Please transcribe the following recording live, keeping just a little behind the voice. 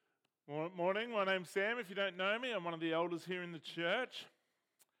Morning, my name's Sam. If you don't know me, I'm one of the elders here in the church.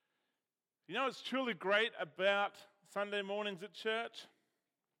 You know what's truly great about Sunday mornings at church?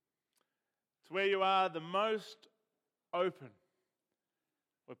 It's where you are the most open,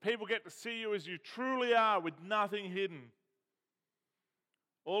 where people get to see you as you truly are with nothing hidden.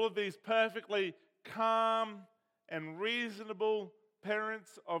 All of these perfectly calm and reasonable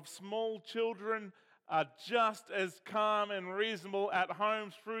parents of small children are just as calm and reasonable at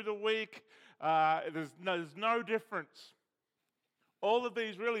home through the week. There's no difference. All of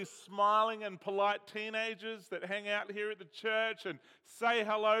these really smiling and polite teenagers that hang out here at the church and say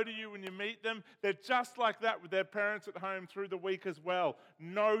hello to you when you meet them, they're just like that with their parents at home through the week as well.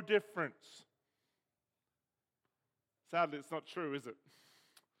 No difference. Sadly, it's not true, is it?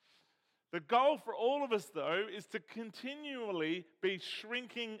 The goal for all of us, though, is to continually be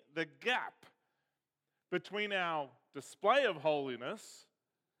shrinking the gap between our display of holiness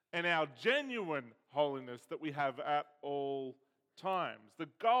and our genuine holiness that we have at all times. The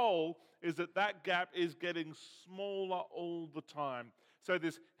goal is that gap is getting smaller all the time. So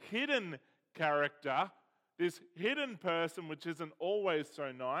this hidden character, this hidden person which isn't always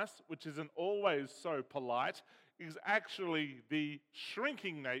so nice, which isn't always so polite, is actually the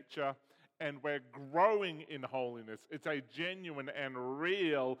shrinking nature, and we're growing in holiness. It's a genuine and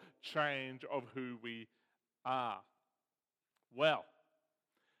real change of who we are. Well,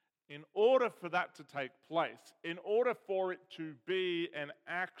 in order for that to take place, in order for it to be an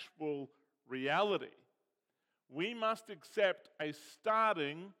actual reality, we must accept a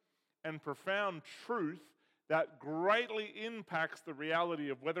starting and profound truth that greatly impacts the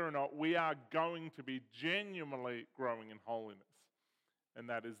reality of whether or not we are going to be genuinely growing in holiness. And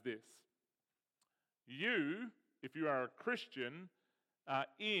that is this. You, if you are a Christian, are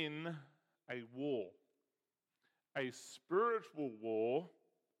in a war. A spiritual war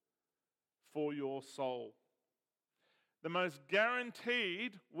for your soul. The most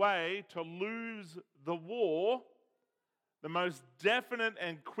guaranteed way to lose the war, the most definite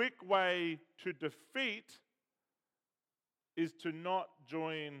and quick way to defeat, is to not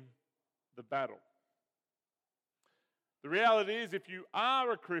join the battle. The reality is, if you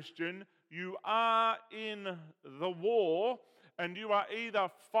are a Christian, you are in the war, and you are either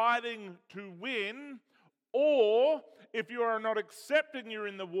fighting to win, or if you are not accepting you're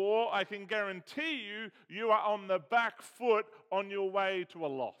in the war, I can guarantee you are on the back foot on your way to a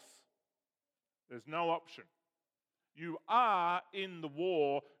loss. There's no option. You are in the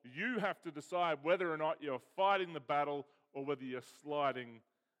war. You have to decide whether or not you're fighting the battle or whether you're sliding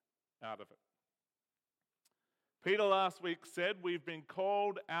out of it. Peter last week said we've been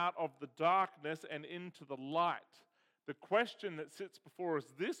called out of the darkness and into the light. The question that sits before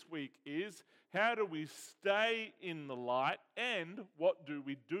us this week is, how do we stay in the light, and what do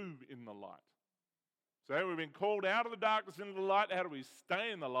we do in the light? So we've been called out of the darkness into the light. How do we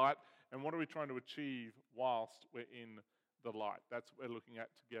stay in the light, and what are we trying to achieve whilst we're in the light? That's what we're looking at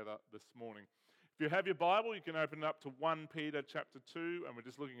together this morning. If you have your Bible, you can open it up to 1 Peter chapter 2, and we're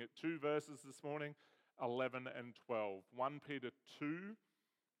just looking at two verses this morning, 11 and 12. 1 Peter 2,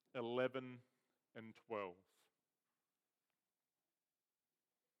 11 and 12.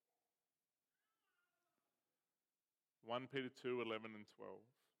 One Peter 2, 11 and 12.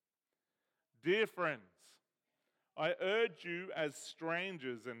 Dear friends, I urge you as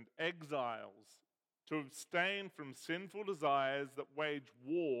strangers and exiles to abstain from sinful desires that wage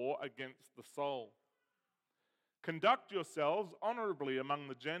war against the soul. Conduct yourselves honorably among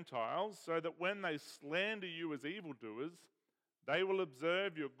the Gentiles, so that when they slander you as evildoers, they will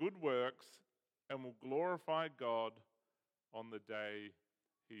observe your good works and will glorify God on the day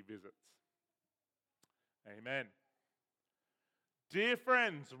He visits. Amen. Dear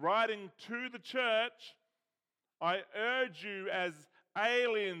friends, writing to the church, I urge you as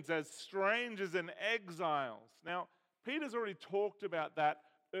aliens, as strangers and exiles. Now, Peter's already talked about that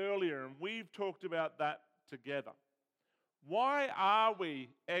earlier, and we've talked about that together. Why are we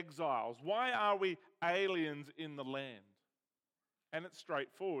exiles? Why are we aliens in the land? And it's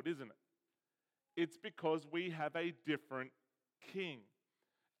straightforward, isn't it? It's because we have a different king.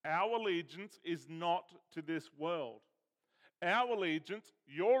 Our allegiance is not to this world. Our allegiance,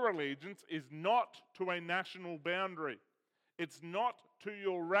 your allegiance, is not to a national boundary. It's not to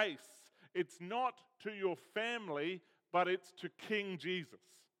your race. It's not to your family, but it's to King Jesus.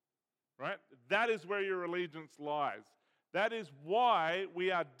 Right? That is where your allegiance lies. That is why we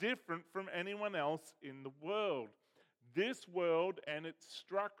are different from anyone else in the world. This world and its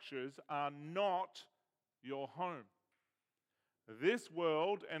structures are not your home. This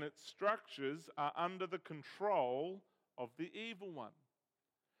world and its structures are under the control of the evil one.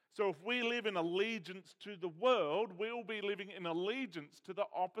 So if we live in allegiance to the world, we'll be living in allegiance to the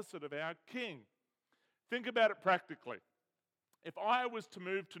opposite of our king. Think about it practically. If I was to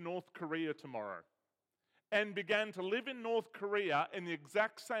move to North Korea tomorrow and began to live in North Korea in the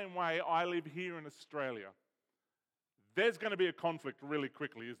exact same way I live here in Australia, there's going to be a conflict really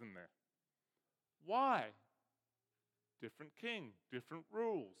quickly, isn't there? Why? Different king, different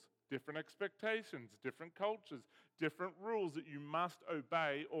rules, different expectations, different cultures, different rules that you must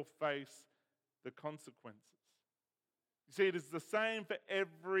obey or face the consequences. You see, it is the same for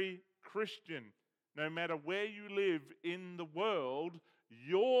every Christian. No matter where you live in the world,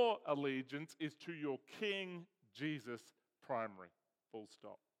 your allegiance is to your King Jesus primary. Full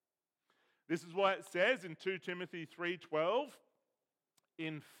stop. This is why it says in 2 Timothy 3:12,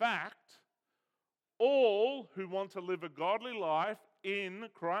 in fact, all who want to live a godly life in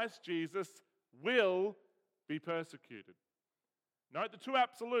Christ Jesus will be persecuted. Note the two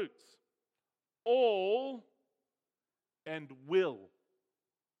absolutes. All and will.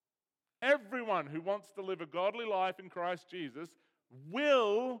 Everyone who wants to live a godly life in Christ Jesus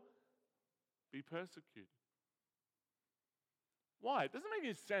will be persecuted. Why? It doesn't make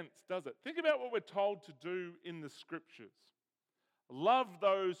any sense, does it? Think about what we're told to do in the Scriptures. Love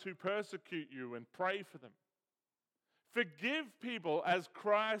those who persecute you and pray for them. Forgive people as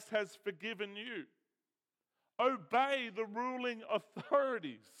Christ has forgiven you. Obey the ruling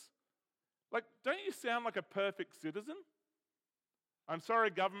authorities. Like, don't you sound like a perfect citizen? I'm sorry,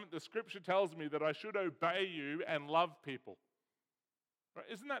 government, the Scripture tells me that I should obey you and love people. Right?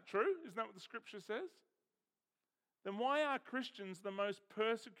 Isn't that true? Isn't that what the Scripture says? Then why are Christians the most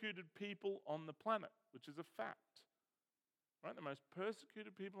persecuted people on the planet? Which is a fact. Right? The most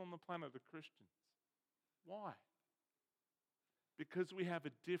persecuted people on the planet are Christians. Why? Because we have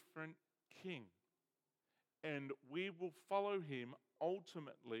a different king. And we will follow him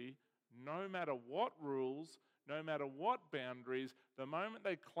ultimately, no matter what rules, no matter what boundaries. The moment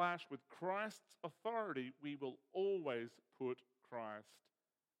they clash with Christ's authority, we will always put Christ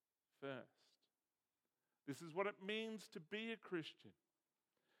first. This is what it means to be a Christian.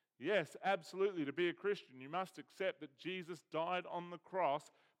 Yes, absolutely, to be a Christian, you must accept that Jesus died on the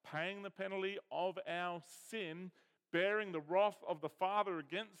cross, paying the penalty of our sin, bearing the wrath of the Father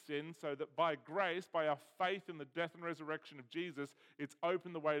against sin, so that by grace, by our faith in the death and resurrection of Jesus, it's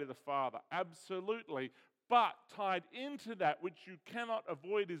opened the way to the Father. Absolutely. But tied into that, which you cannot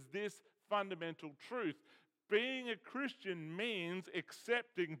avoid, is this fundamental truth. Being a Christian means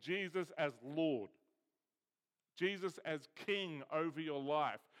accepting Jesus as Lord. Jesus as King over your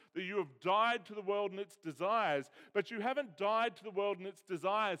life. That you have died to the world and its desires, but you haven't died to the world and its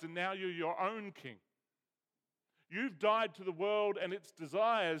desires and now you're your own king. You've died to the world and its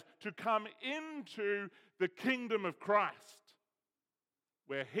desires to come into the kingdom of Christ,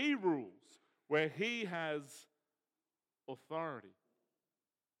 where he rules, where he has authority.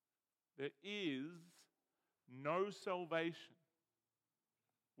 There is no salvation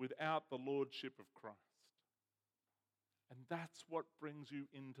without the lordship of Christ. And that's what brings you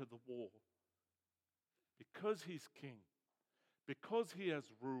into the war. Because he's king, because he has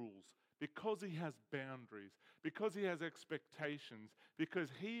rules, because he has boundaries, because he has expectations, because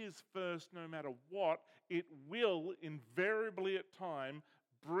he is first no matter what, it will invariably at time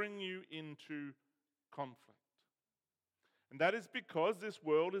bring you into conflict. And that is because this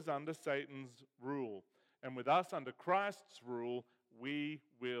world is under Satan's rule. And with us under Christ's rule, we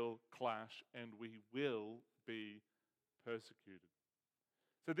will clash and we will be persecuted.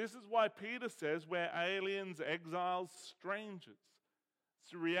 So this is why Peter says we're aliens, exiles, strangers.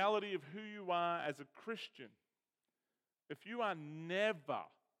 It's the reality of who you are as a Christian. If you are never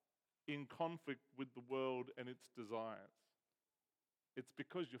in conflict with the world and its desires, it's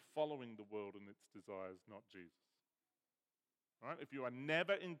because you're following the world and its desires, not Jesus. Right? If you are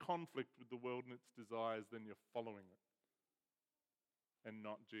never in conflict with the world and its desires, then you're following it and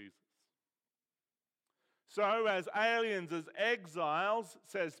not Jesus. So, as aliens, as exiles,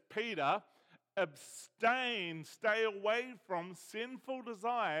 says Peter, abstain, stay away from sinful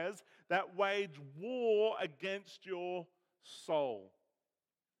desires that wage war against your soul.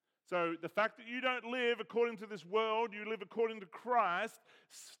 So, the fact that you don't live according to this world, you live according to Christ,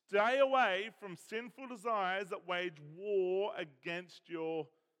 stay away from sinful desires that wage war against your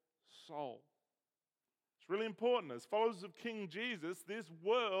soul. It's really important. As followers of King Jesus, this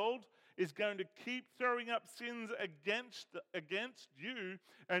world is going to keep throwing up sins against you,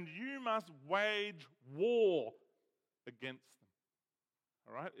 and you must wage war against them.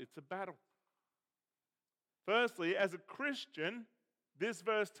 All right? It's a battle. Firstly, as a Christian, this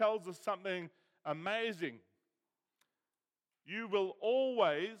verse tells us something amazing. You will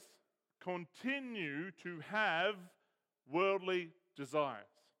always continue to have worldly desires.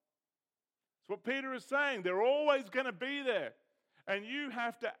 That's what Peter is saying. They're always going to be there. And you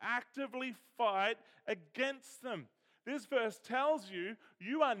have to actively fight against them. This verse tells you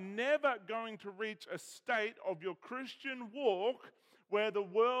you are never going to reach a state of your Christian walk where the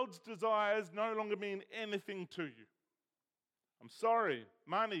world's desires no longer mean anything to you. I'm sorry,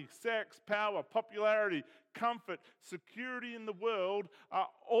 money, sex, power, popularity, comfort, security in the world are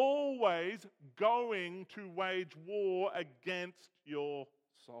always going to wage war against your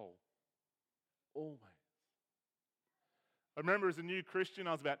soul. Always. I remember as a new Christian,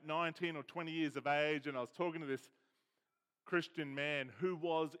 I was about 19 or 20 years of age, and I was talking to this Christian man who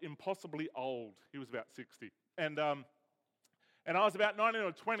was impossibly old. He was about 60. And I was about 19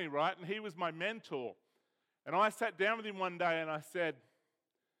 or 20, right? And he was my mentor. And I sat down with him one day and I said,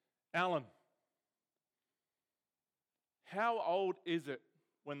 Alan, how old is it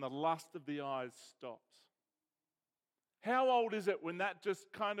when the lust of the eyes stops? How old is it when that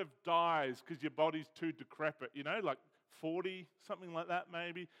just kind of dies because your body's too decrepit, like 40, something like that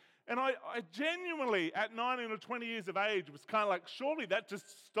maybe? And I genuinely, at 19 or 20 years of age, was kind of like, surely that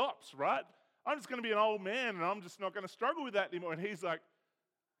just stops, right? I'm just going to be an old man and I'm just not going to struggle with that anymore. And he's like,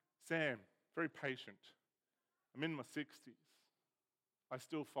 Sam, very patient. I'm in my 60s. I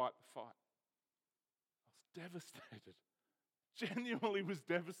still fight the fight. I was devastated. Genuinely was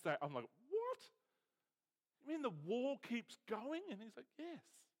devastated. I'm like, what? You mean the war keeps going? And he's like, yes.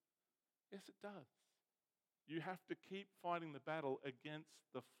 Yes, it does. You have to keep fighting the battle against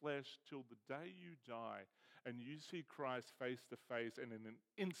the flesh till the day you die and you see Christ face to face and in an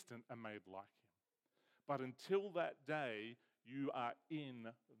instant are made like him. But until that day, you are in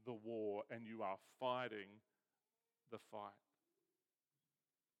the war and you are fighting the fight.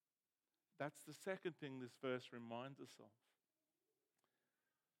 That's the second thing this verse reminds us of.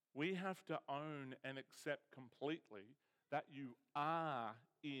 We have to own and accept completely that you are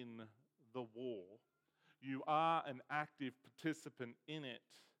in the war. You are an active participant in it.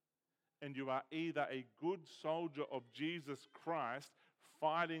 And you are either a good soldier of Jesus Christ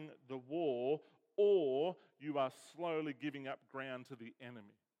fighting the war, or you are slowly giving up ground to the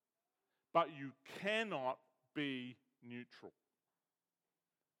enemy. But you cannot be neutral.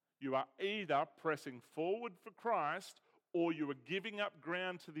 You are either pressing forward for Christ or you are giving up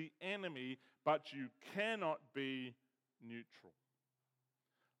ground to the enemy, but you cannot be neutral.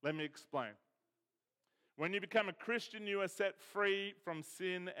 Let me explain. When you become a Christian, you are set free from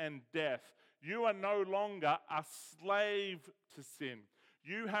sin and death. You are no longer a slave to sin.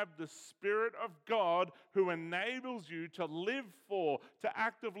 You have the Spirit of God who enables you to live for, to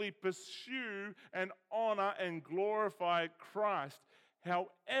actively pursue and honor and glorify Christ.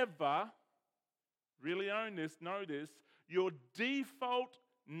 However, really own this, know this, your default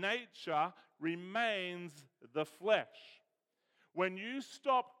nature remains the flesh. When you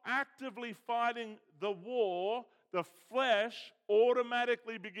stop actively fighting the war, the flesh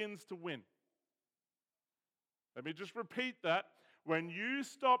automatically begins to win. Let me just repeat that. When you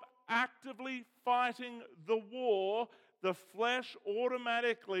stop actively fighting the war, the flesh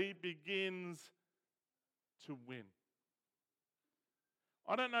automatically begins to win.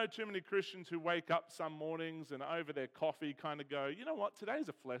 I don't know too many Christians who wake up some mornings and over their coffee kind of go, you know what, today's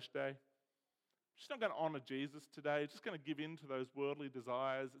a flesh day. I'm just not going to honor Jesus today. Just going to give in to those worldly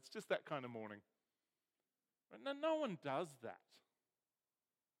desires. It's just that kind of morning. But no one does that.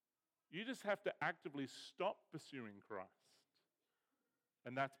 You just have to actively stop pursuing Christ.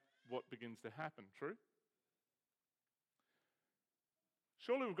 And that's what begins to happen, true?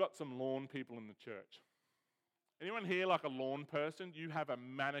 Surely we've got some lawn people in the church. Anyone here like a lawn person? You have a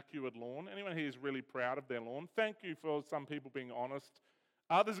manicured lawn. Anyone here is really proud of their lawn? Thank you for some people being honest.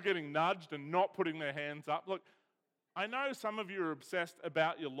 Others are getting nudged and not putting their hands up. Look, I know some of you are obsessed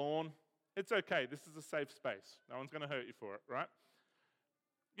about your lawn. It's okay. This is a safe space. No one's going to hurt you for it, right?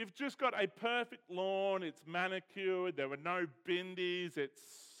 You've just got a perfect lawn. It's manicured. There were no bindies. It's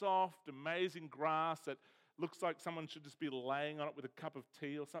soft, amazing grass that looks like someone should just be laying on it with a cup of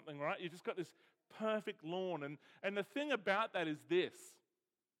tea or something, right? You've just got this perfect lawn. And the thing about that is this.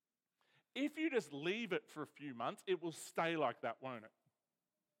 If you just leave it for a few months, it will stay like that, won't it?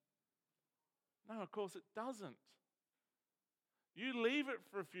 No, of course it doesn't. You leave it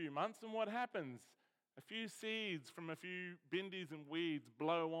for a few months and what happens? A few seeds from a few bindies and weeds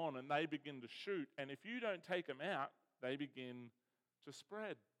blow on and they begin to shoot. And if you don't take them out, they begin to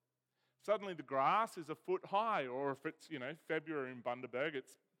spread. Suddenly the grass is a foot high, or if it's, February in Bundaberg,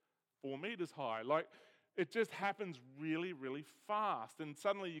 it's 4 meters high. Like, it just happens really, really fast. And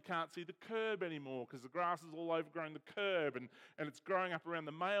suddenly you can't see the curb anymore because the grass is all overgrown the curb and it's growing up around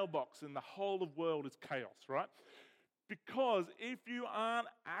the mailbox and the whole of world is chaos, right? Because if you aren't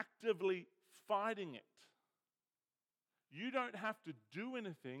actively fighting it, you don't have to do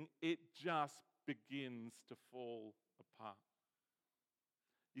anything, it just begins to fall apart.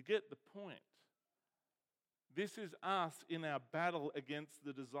 You get the point. This is us in our battle against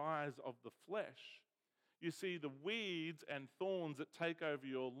the desires of the flesh. You see, the weeds and thorns that take over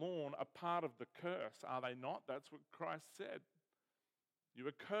your lawn are part of the curse, are they not? That's what Christ said. You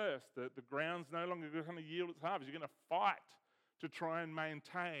are cursed. The ground's no longer going to yield its harvest. You're going to fight to try and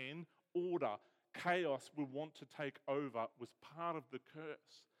maintain order. Chaos will want to take over was part of the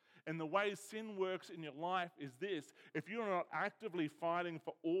curse. And the way sin works in your life is this. If you're not actively fighting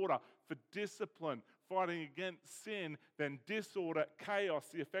for order, for discipline, fighting against sin, then disorder, chaos,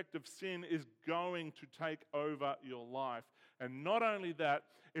 the effect of sin is going to take over your life. And not only that,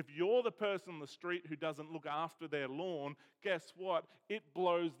 if you're the person on the street who doesn't look after their lawn, guess what? It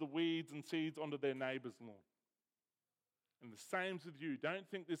blows the weeds and seeds onto their neighbor's lawn. And the same's with you. Don't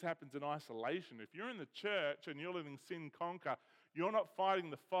think this happens in isolation. If you're in the church and you're letting sin conquer, you're not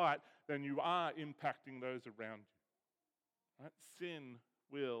fighting the fight, then you are impacting those around you. Right? Sin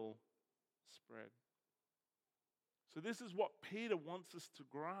will spread. So this is what Peter wants us to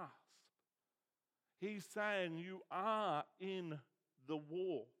grasp. He's saying you are in the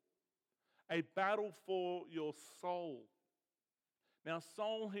war, a battle for your soul. Now,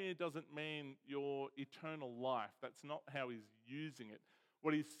 soul here doesn't mean your eternal life. That's not how he's using it.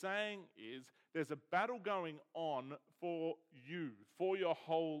 What he's saying is there's a battle going on for you, for your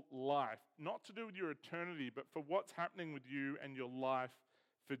whole life. Not to do with your eternity, but for what's happening with you and your life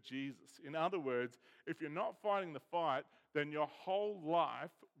for Jesus. In other words, if you're not fighting the fight, then your whole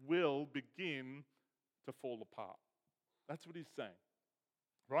life will begin to fall apart. That's what he's saying.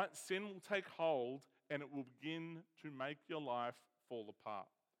 Right? Sin will take hold and it will begin to make your life fall apart.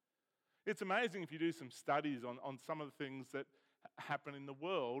 It's amazing if you do some studies on some of the things that happen in the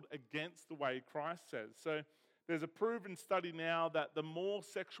world against the way Christ says. So there's a proven study now that the more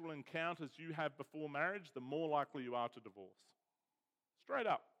sexual encounters you have before marriage, the more likely you are to divorce. Straight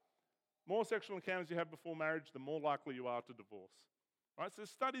up. More sexual encounters you have before marriage, the more likely you are to divorce. Right? So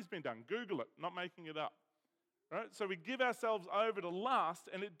study's been done. Google it, not making it up. Right? So we give ourselves over to lust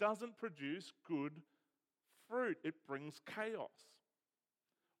and it doesn't produce good fruit. It brings chaos.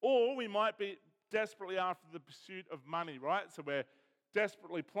 Or we might be desperately after the pursuit of money, right? So we're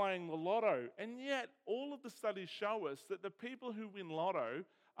desperately playing the lotto. And yet, all of the studies show us that the people who win lotto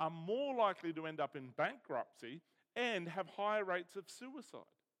are more likely to end up in bankruptcy and have higher rates of suicide.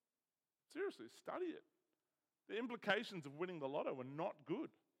 Seriously, study it. The implications of winning the lotto are not good.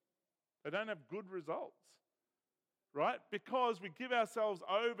 They don't have good results, right? Because we give ourselves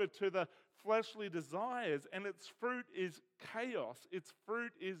over to the fleshly desires and its fruit is chaos. Its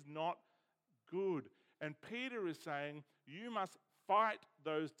fruit is not good. And Peter is saying, you must fight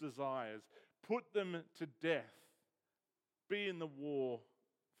those desires. Put them to death. Be in the war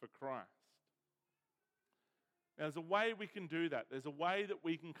for Christ. Now, there's a way we can do that. There's a way that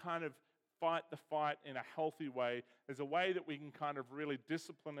we can kind of fight the fight in a healthy way. There's a way that we can kind of really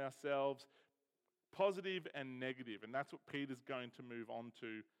discipline ourselves, positive and negative. And that's what Peter's going to move on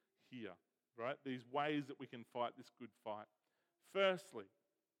to here, right? These ways that we can fight this good fight. Firstly,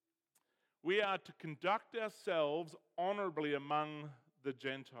 we are to conduct ourselves honorably among the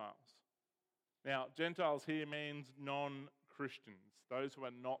Gentiles. Now, Gentiles here means non-Christians, those who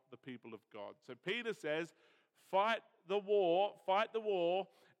are not the people of God. So Peter says, fight the war,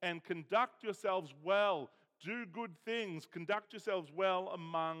 and conduct yourselves well. Do good things. Conduct yourselves well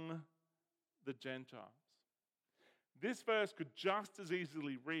among the Gentiles. This verse could just as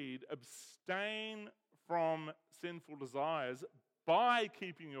easily read, abstain from sinful desires by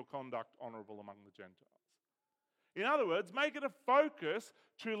keeping your conduct honorable among the Gentiles. In other words, make it a focus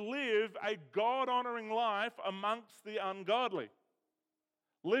to live a God-honoring life amongst the ungodly.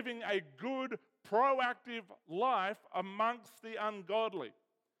 Living a good, proactive life amongst the ungodly.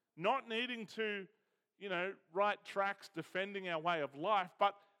 Not needing to, write tracts defending our way of life,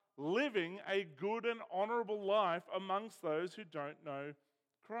 but living a good and honorable life amongst those who don't know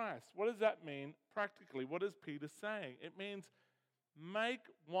Christ. What does that mean practically? What is Peter saying? It means make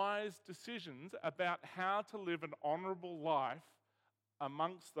wise decisions about how to live an honorable life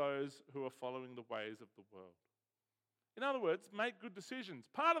amongst those who are following the ways of the world. In other words, make good decisions.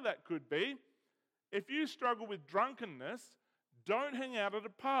 Part of that could be, if you struggle with drunkenness, don't hang out at a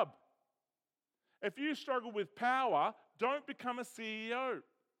pub. If you struggle with power, don't become a CEO.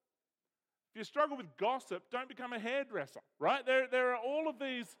 If you struggle with gossip, don't become a hairdresser, right? There are all of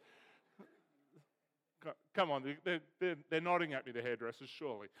these. Come on, they're nodding at me, the hairdressers,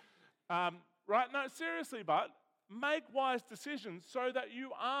 surely. Right? No, seriously, but make wise decisions so that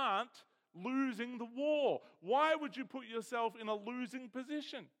you aren't losing the war. Why would you put yourself in a losing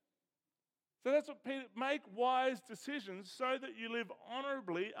position? So that's what Peter, make wise decisions so that you live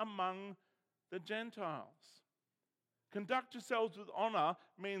honorably among the Gentiles. Conduct yourselves with honor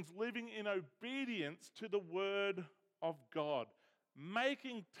means living in obedience to the word of God,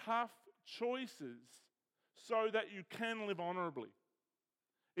 making tough choices so that you can live honorably.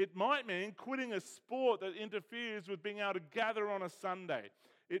 It might mean quitting a sport that interferes with being able to gather on a Sunday.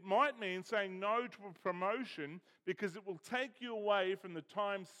 It might mean saying no to a promotion because it will take you away from the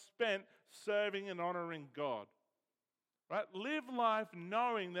time spent serving and honoring God. Right? Live life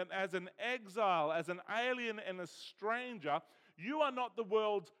knowing that as an exile, as an alien and a stranger, you are not the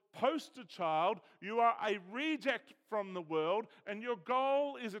world's poster child. You are a reject from the world, and your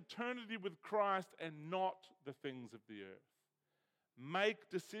goal is eternity with Christ and not the things of the earth. Make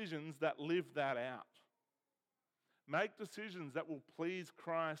decisions that live that out. Make decisions that will please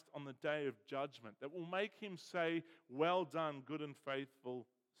Christ on the day of judgment, that will make him say, "Well done, good and faithful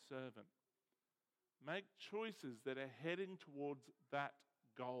servant." Make choices that are heading towards that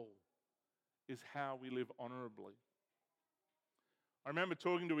goal is how we live honorably. I remember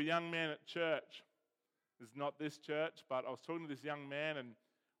talking to a young man at church. It's not this church, but I was talking to this young man, and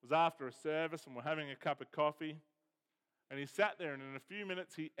it was after a service, and we're having a cup of coffee. And he sat there, and in a few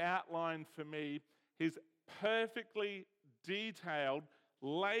minutes he outlined for me his perfectly detailed,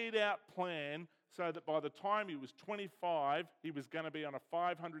 laid out plan so that by the time he was 25, he was going to be on a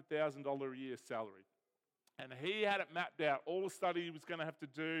 $500,000 a year salary. And he had it mapped out, all the study he was going to have to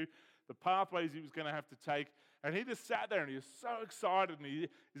do, the pathways he was going to have to take. And he just sat there and he was so excited and he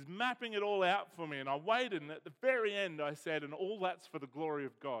is mapping it all out for me. And I waited, and at the very end I said, "And all that's for the glory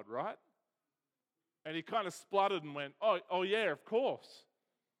of God, right?" And he kind of spluttered and went, oh yeah, of course.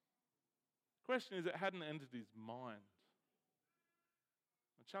 The question is, it hadn't entered his mind.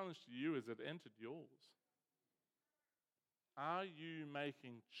 The challenge to you is, it entered yours. Are you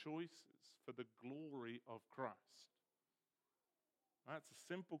making choices for the glory of Christ? That's a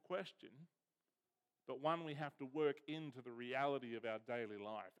simple question, but one we have to work into the reality of our daily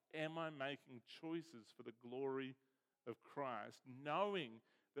life. Am I making choices for the glory of Christ, knowing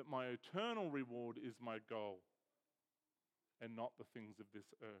that my eternal reward is my goal and not the things of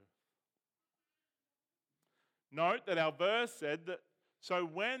this earth? Note that our verse said that, so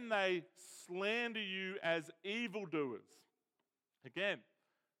when they slander you as evildoers, again,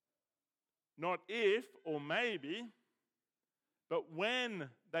 not if or maybe, but when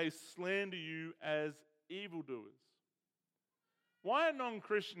they slander you as evildoers. Why are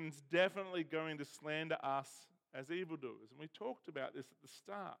non-Christians definitely going to slander us as evildoers? And we talked about this at the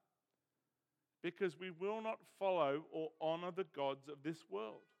start. Because we will not follow or honor the gods of this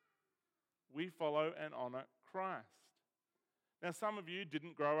world. We follow and honor Christ. Now, some of you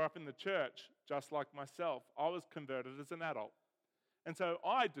didn't grow up in the church, just like myself. I was converted as an adult. And so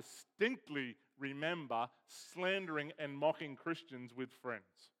I distinctly remember slandering and mocking Christians with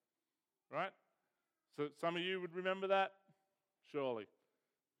friends. Right? So some of you would remember that? Surely.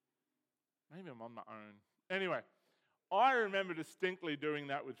 Maybe I'm on my own. Anyway, I remember distinctly doing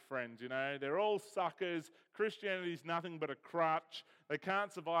that with friends, you know. They're all suckers. Christianity's nothing but a crutch. They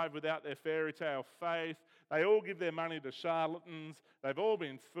can't survive without their fairy tale faith. They all give their money to charlatans. They've all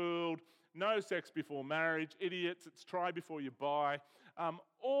been fooled. No sex before marriage. Idiots. It's try before you buy.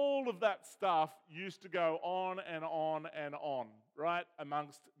 All of that stuff used to go on and on and on, right,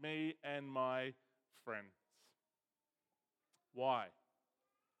 amongst me and my friends. Why?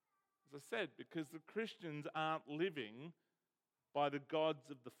 As I said, because the Christians aren't living by the gods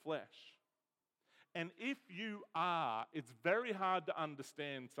of the flesh. And if you are, it's very hard to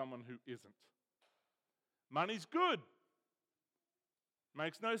understand someone who isn't. Money's good.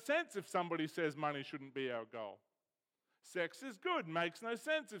 Makes no sense if somebody says money shouldn't be our goal. Sex is good. Makes no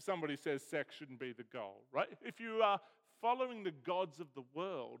sense if somebody says sex shouldn't be the goal, right? If you are following the gods of the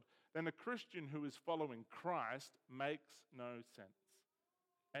world, then a Christian who is following Christ makes no sense.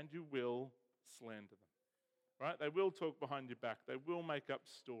 And you will slander them, right? They will talk behind your back. They will make up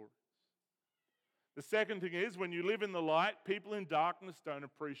stories. The second thing is, when you live in the light, people in darkness don't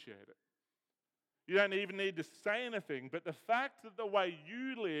appreciate it. You don't even need to say anything, but the fact that the way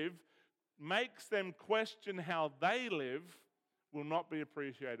you live makes them question how they live will not be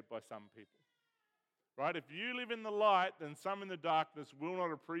appreciated by some people. Right? If you live in the light, then some in the darkness will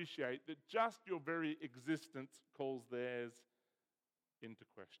not appreciate that just your very existence calls theirs into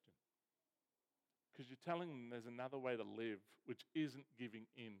question. Because you're telling them there's another way to live which isn't giving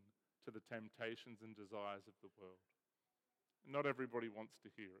in to the temptations and desires of the world. Not everybody wants to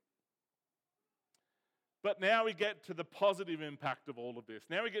hear it. But now we get to the positive impact of all of this.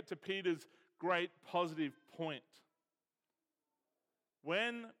 Now we get to Peter's great positive point.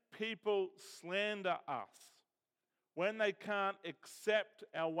 When people slander us, when they can't accept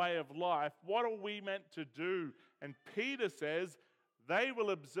our way of life, what are we meant to do? And Peter says, they will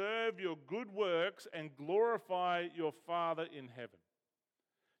observe your good works and glorify your Father in heaven.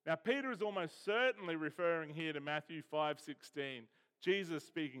 Now, Peter is almost certainly referring here to Matthew 5:16. Jesus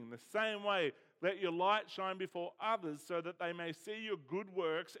speaking, the same way, let your light shine before others so that they may see your good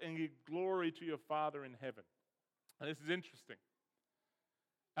works and give glory to your Father in heaven. And this is interesting.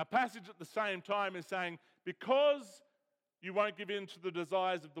 Our passage at the same time is saying, because you won't give in to the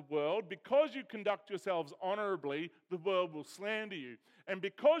desires of the world, because you conduct yourselves honorably, the world will slander you. And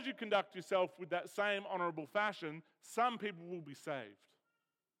because you conduct yourself with that same honorable fashion, some people will be saved.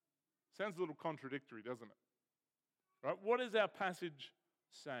 Sounds a little contradictory, doesn't it? Right? What is our passage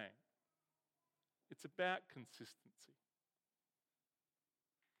saying? It's about consistency.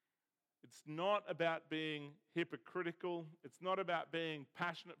 It's not about being hypocritical. It's not about being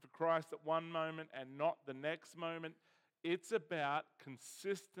passionate for Christ at one moment and not the next moment. It's about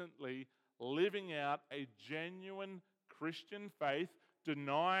consistently living out a genuine Christian faith,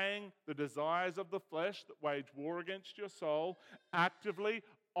 denying the desires of the flesh that wage war against your soul, actively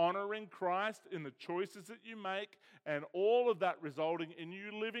honoring Christ in the choices that you make, and all of that resulting in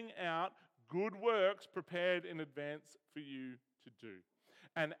you living out good works prepared in advance for you to do.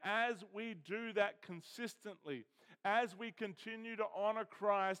 And as we do that consistently, as we continue to honor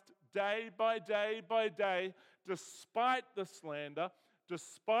Christ day by day by day, despite the slander,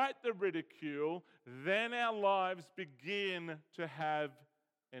 despite the ridicule, then our lives begin to have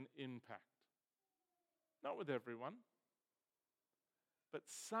an impact. Not with everyone, but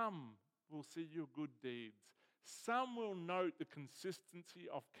some will see your good deeds. Some will note the consistency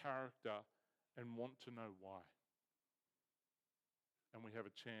of character and want to know why. And we have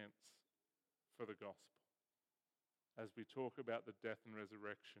a chance for the gospel as we talk about the death and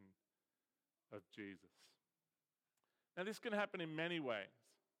resurrection of Jesus. Now, this can happen in many ways.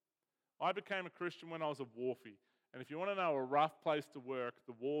 I became a Christian when I was a wharfie. And if you want to know a rough place to work,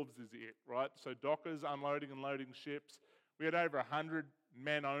 the wharves is it, right? So dockers, unloading and loading ships. We had over 100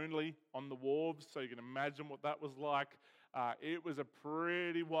 men only on the wharves, so you can imagine what that was like. It was a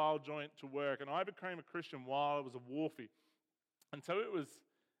pretty wild joint to work. And I became a Christian while I was a wharfie. And so it was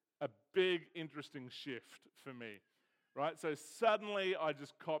a big, interesting shift for me, right? So suddenly I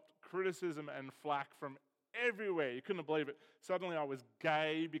just copped criticism and flack from everywhere. You couldn't believe it. Suddenly I was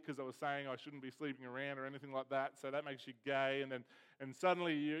gay because I was saying I shouldn't be sleeping around or anything like that. So that makes you gay. And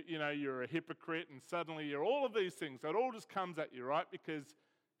suddenly you're a hypocrite, and suddenly you're all of these things. So it all just comes at you, right? Because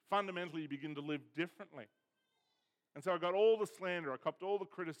fundamentally you begin to live differently. And so I got all the slander. I copped all the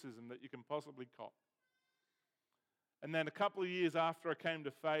criticism that you can possibly cop. And then a couple of years after I came to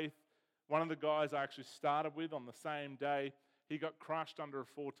faith, one of the guys I actually started with on the same day, he got crushed under a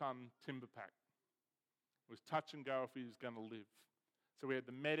 4-ton timber pack. It was touch and go if he was going to live. So we had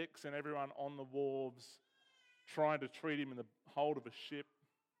the medics and everyone on the wharves trying to treat him in the hold of a ship.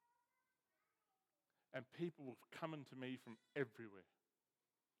 And people were coming to me from everywhere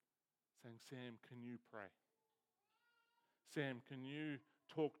saying, Sam, can you pray? Sam, can you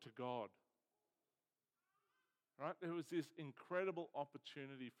talk to God? Right? There was this incredible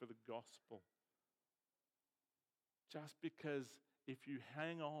opportunity for the gospel. Just because if you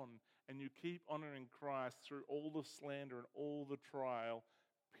hang on and you keep honoring Christ through all the slander and all the trial,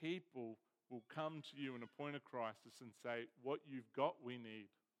 people will come to you in a point of crisis and say, what you've got, we need.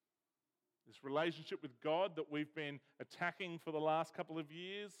 This relationship with God that we've been attacking for the last couple of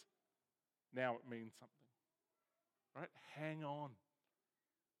years, now it means something. Right? Hang on.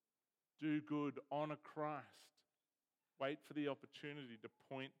 Do good. Honor Christ. Wait for the opportunity to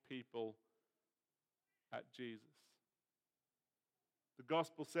point people at Jesus. The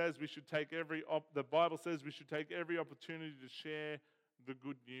gospel says we should take the Bible says we should take every opportunity to share the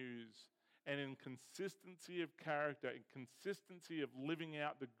good news. And in consistency of character, in consistency of living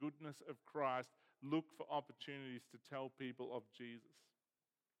out the goodness of Christ, look for opportunities to tell people of Jesus.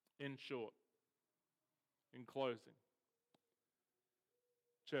 In short, in closing,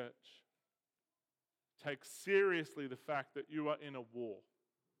 church, take seriously the fact that you are in a war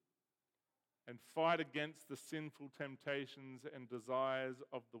and fight against the sinful temptations and desires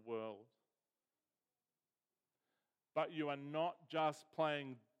of the world. But you are not just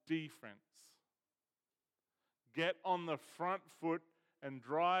playing defense. Get on the front foot and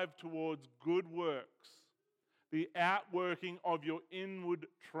drive towards good works, the outworking of your inward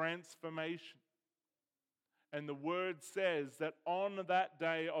transformation. And the word says that on that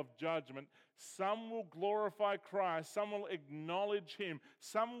day of judgment, some will glorify Christ, some will acknowledge him,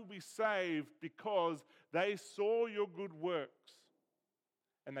 some will be saved because they saw your good works.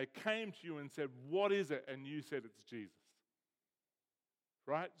 And they came to you and said, "What is it?" And you said, "It's Jesus."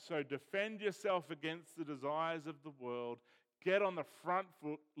 Right? So defend yourself against the desires of the world. Get on the front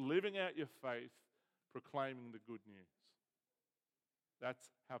foot, living out your faith, proclaiming the good news. That's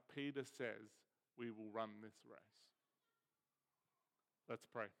how Peter says we will run this race. Let's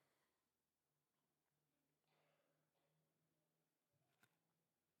pray.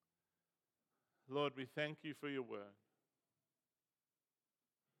 Lord, we thank you for your word.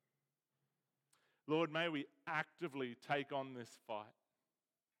 Lord, may we actively take on this fight.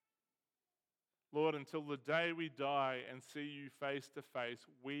 Lord, until the day we die and see you face to face,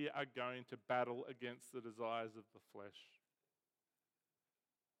 we are going to battle against the desires of the flesh.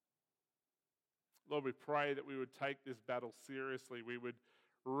 Lord, we pray that we would take this battle seriously. We would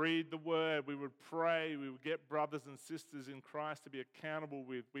read the word, we would pray, we would get brothers and sisters in Christ to be accountable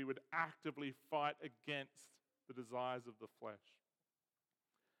with. We would actively fight against the desires of the flesh.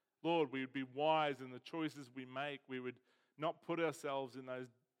 Lord, we would be wise in the choices we make. We would not put ourselves in those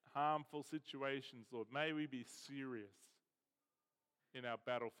harmful situations, Lord. May we be serious in our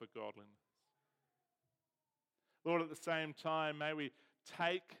battle for godliness. Lord, at the same time, may we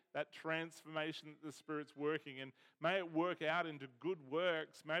take that transformation that the Spirit's working and may it work out into good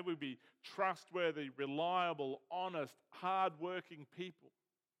works. May we be trustworthy, reliable, honest, hard-working people.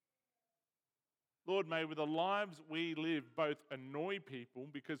 Lord, may with the lives we live both annoy people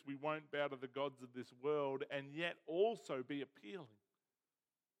because we won't bow to the gods of this world and yet also be appealing.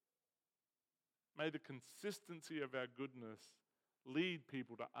 May the consistency of our goodness lead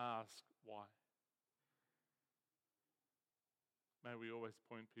people to ask why. May we always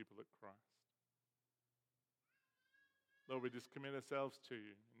point people at Christ. Lord, we just commit ourselves to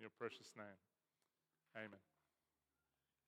you in your precious name. Amen.